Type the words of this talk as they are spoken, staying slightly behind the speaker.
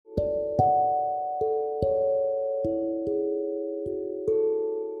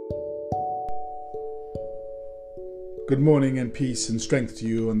Good morning and peace and strength to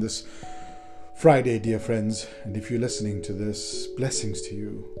you on this Friday, dear friends. And if you're listening to this, blessings to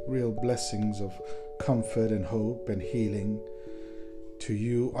you, real blessings of comfort and hope and healing to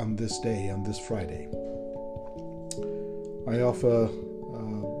you on this day, on this Friday. I offer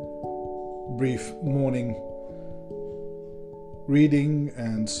a brief morning reading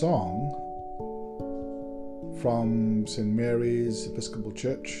and song from St. Mary's Episcopal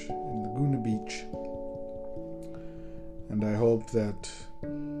Church in Laguna Beach. And I hope that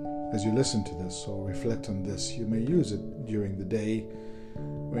as you listen to this or reflect on this, you may use it during the day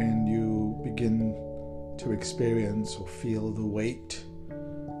when you begin to experience or feel the weight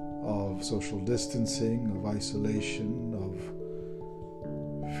of social distancing, of isolation, of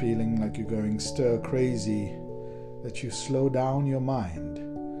feeling like you're going stir crazy, that you slow down your mind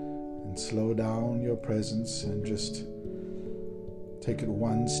and slow down your presence and just take it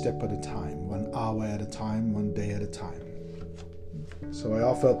one step at a time, 1 hour at a time, 1 day at a time. So I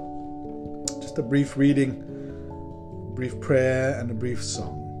offer just a brief reading, brief prayer, and a brief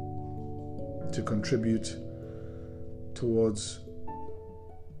song to contribute towards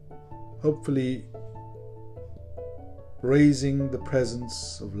hopefully raising the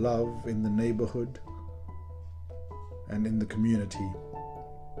presence of love in the neighborhood and in the community,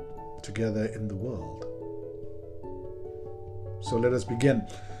 together in the world. So let us begin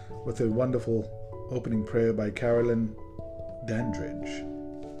with a wonderful opening prayer by Carolyn Dandridge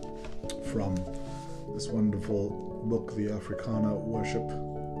from this wonderful book, The Africana Worship.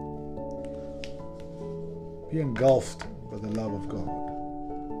 Be engulfed by the love of God.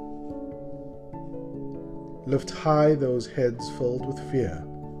 Lift high those heads filled with fear.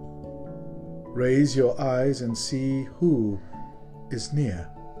 Raise your eyes and see who is near.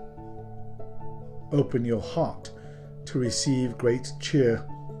 Open your heart to receive great cheer.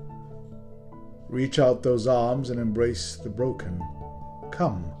 Reach out those arms and embrace the broken.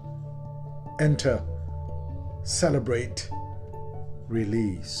 Come, enter, celebrate,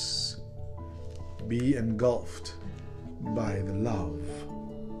 release. Be engulfed by the love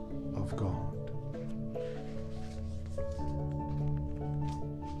of God.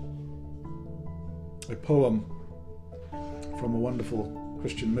 A poem from a wonderful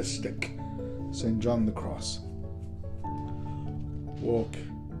Christian mystic, St. John the Cross. Walk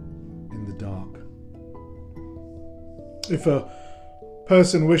in the dark. If a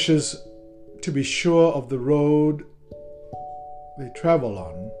person wishes to be sure of the road they travel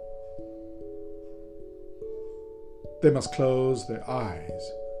on, they must close their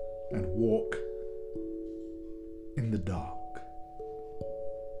eyes and walk in the dark.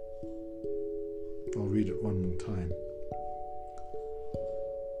 I'll read it one more time.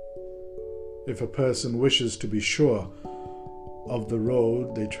 If a person wishes to be sure of the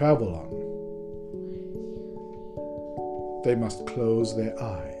road they travel on, they must close their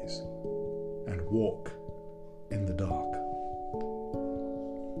eyes and walk in the dark.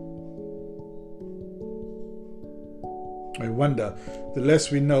 I wonder, the less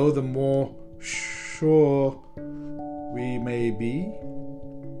we know, the more sure we may be.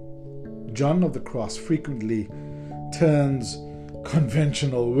 John of the Cross frequently turns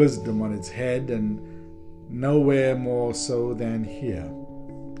conventional wisdom on its head, and nowhere more so than here.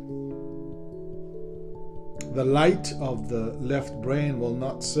 The light of the left brain will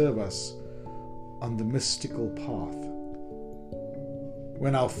not serve us on the mystical path.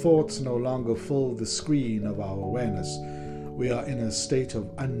 When our thoughts no longer fill the screen of our awareness, we are in a state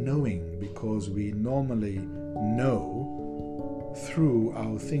of unknowing because we normally know through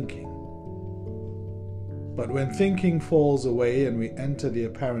our thinking. But when thinking falls away and we enter the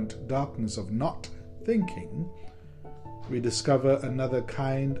apparent darkness of not thinking, we discover another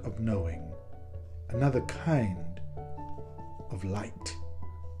kind of knowing, another kind of light,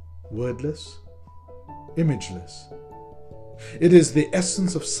 wordless, imageless. It is the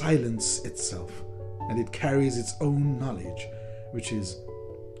essence of silence itself, and it carries its own knowledge, which is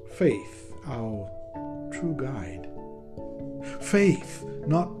faith, our true guide. Faith,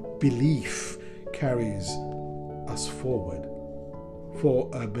 not belief, carries us forward. For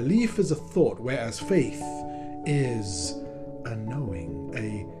a belief is a thought, whereas faith is a knowing,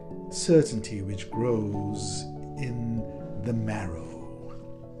 a certainty which grows in the marrow.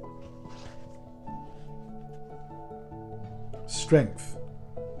 Strength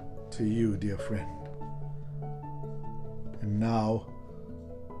to you, dear friend. And now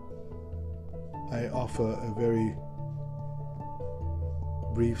I offer a very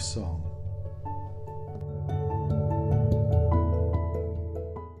brief song.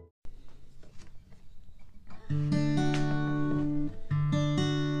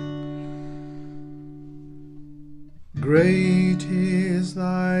 Great is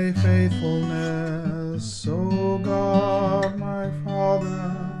thy faithfulness, O God my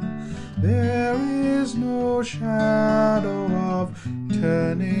Father. There is no shadow of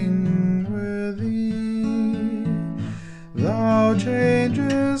turning with thee. Thou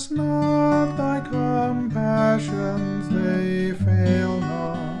changest not, thy compassions, they fail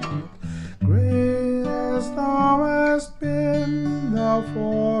not. Great as thou hast been, thou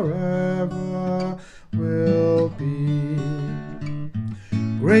forever wilt be.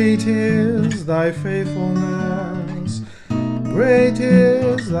 Great is thy faithfulness, great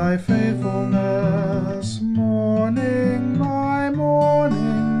is thy faithfulness. Morning by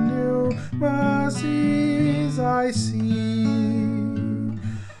morning new mercies I see.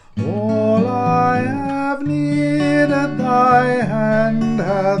 All I have needed thy hand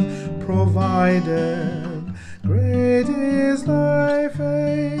hath provided. Great is thy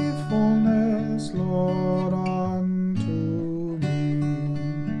faithfulness, Lord, unto me.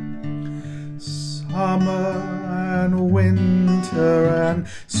 Summer and winter and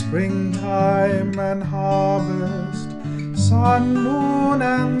springtime and harvest, sun, moon,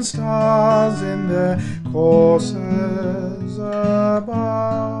 and stars in their courses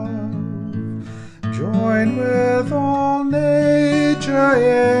above, join with all nature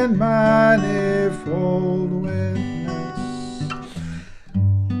in manifold witness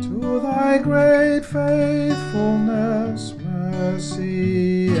to thy great faithfulness,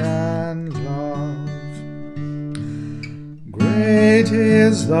 mercy, and love. Great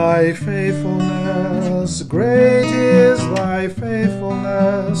is thy faithfulness, great is thy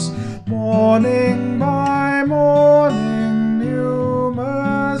faithfulness. Morning by morning new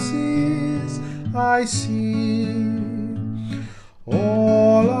mercies I see.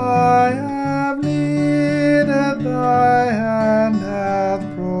 All I have needed thy hand hath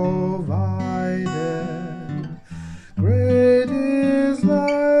provided. Great is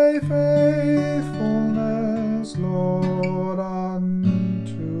thy faithfulness, Lord,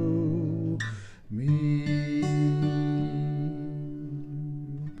 unto me.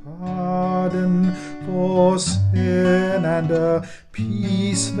 Pardon for sin and a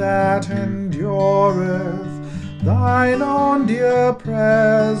peace that endureth, thine own dear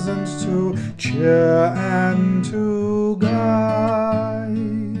presence to cheer and to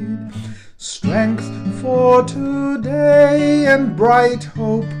guide, strength for today and bright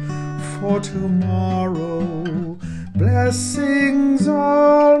hope for tomorrow, blessings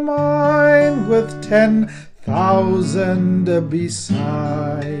all mine with 10,000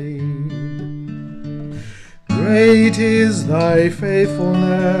 beside. Great is thy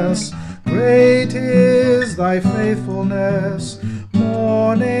faithfulness, great is thy faithfulness.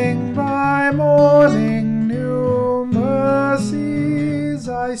 Morning by morning new mercies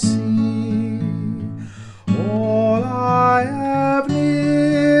I see. All I have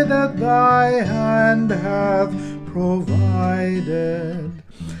needed thy hand hath provided.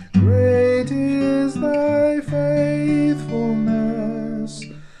 Great is thy faithfulness,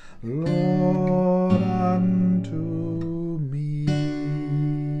 Lord, unto me.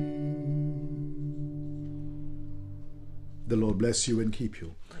 The Lord bless you and keep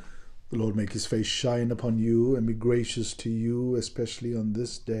you. The Lord make his face shine upon you and be gracious to you, especially on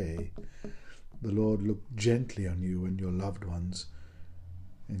this day. The Lord look gently on you and your loved ones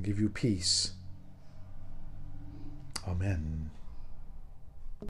and give you peace. Amen.